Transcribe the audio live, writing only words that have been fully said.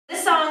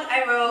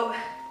I wrote,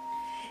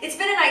 it's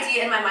been an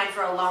idea in my mind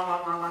for a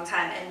long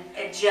time, and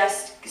it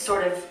just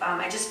sort of,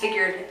 I just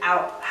figured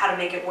out how to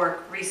make it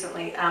work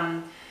recently.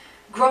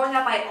 Growing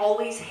up, I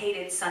always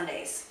hated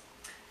Sundays.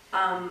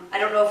 I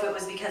don't know if it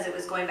was because it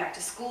was going back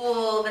to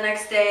school the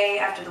next day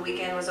after the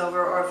weekend was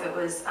over, or if it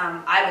was,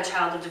 I'm a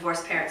child of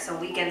divorced parents, so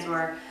weekends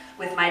were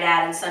with my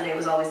dad and Sunday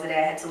was always the day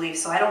I had to leave.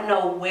 So I don't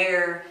know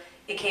where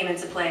it came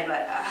into play,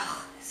 but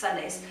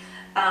Sundays.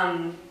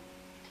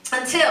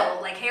 Until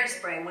like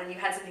Hairspray, when you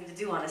had something to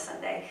do on a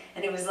Sunday,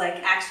 and it was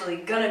like actually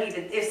gonna be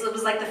it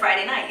was like the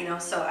Friday night, you know,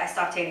 so I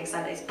stopped hating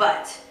Sundays.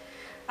 But,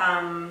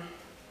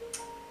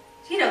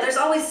 you know, there's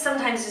always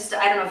sometimes just,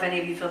 I don't know if any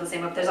of you feel the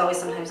same, but there's always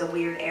sometimes a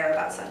weird air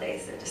about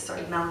Sundays. They're just sort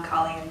of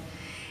melancholy.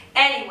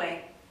 And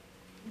anyway,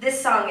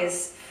 this song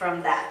is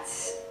from that.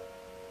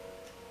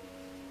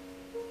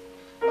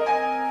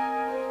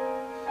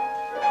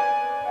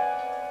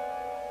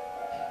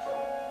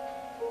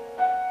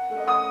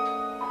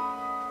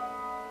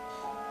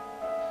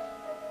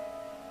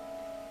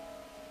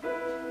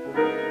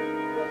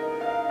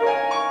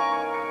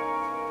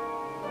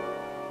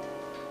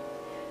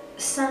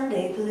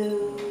 Sunday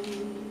blues.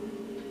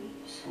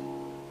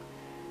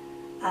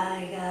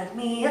 I got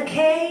me a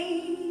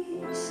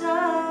case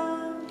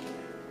of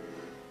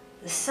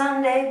the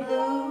Sunday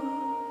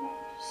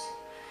blues,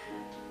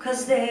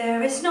 'cause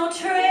there is no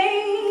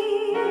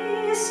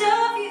trace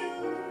of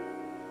you.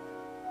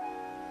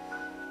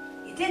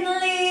 You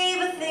didn't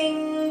leave a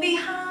thing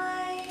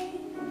behind,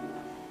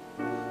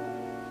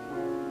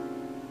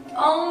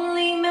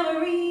 only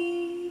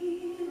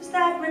memories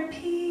that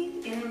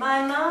repeat in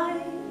my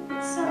mind.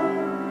 So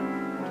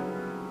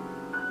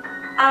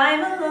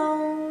I'm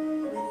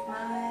alone with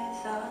my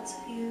thoughts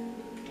of you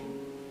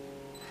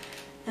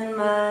and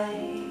my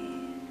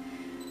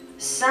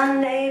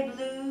Sunday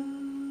blues.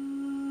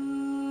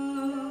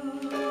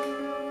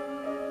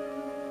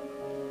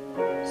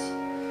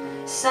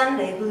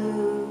 Sunday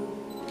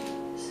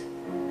blues.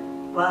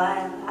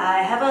 While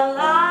I have a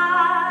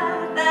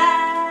lot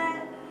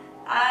that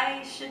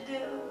I should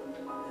do,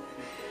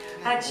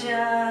 I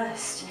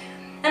just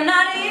am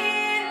not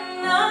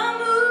in the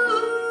mood.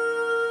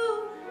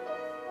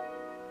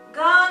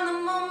 Gone the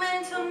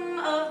momentum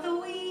of the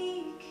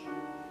week.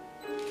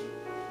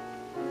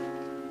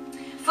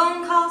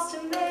 Phone calls to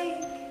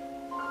make,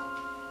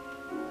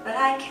 but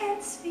I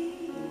can't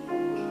speak.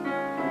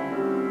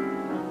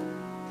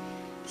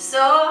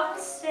 So I'll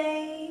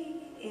stay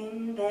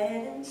in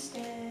bed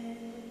instead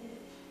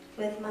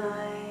with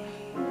my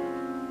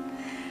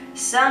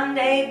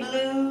Sunday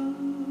blues.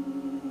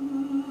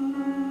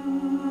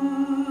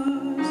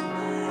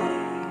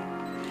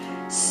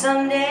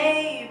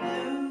 Sunday blues.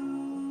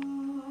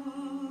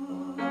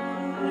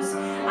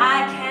 I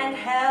can't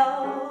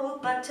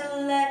help but to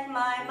let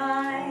my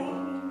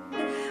mind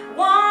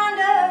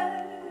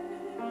wander.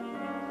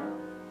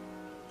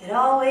 It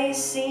always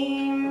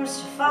seems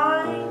to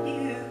find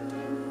you,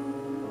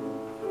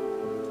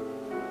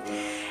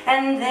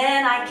 and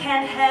then I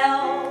can't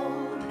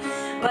help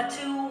but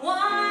to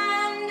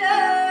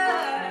wonder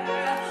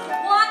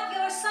what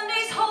your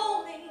Sunday's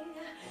holding,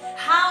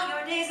 how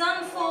your day's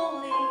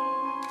unfolding.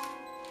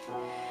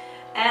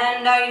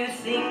 And are you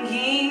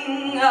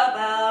thinking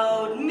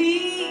about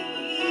me?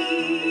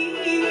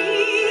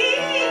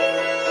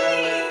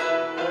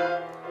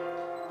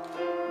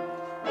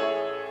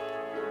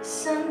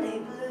 Sunday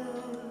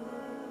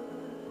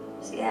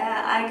blues.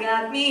 Yeah, I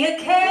got me a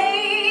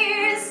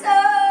case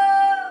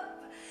of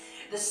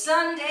the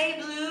Sunday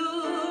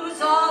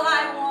blues. All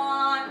I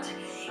want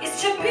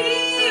is to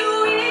be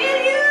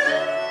with you.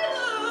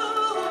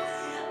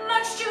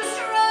 Much too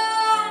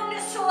strong to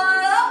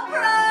swallow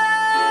pride.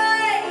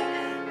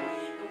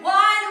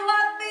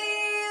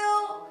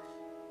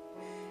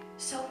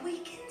 So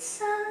weak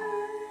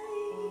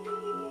inside.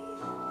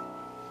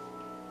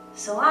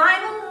 So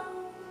I'm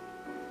alone,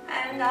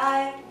 and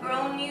I've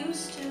grown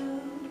used to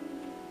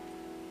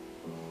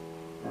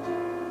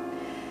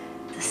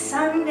the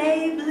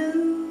Sunday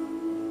blues.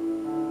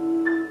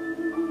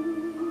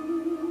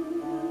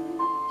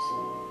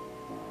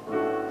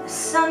 The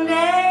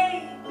Sunday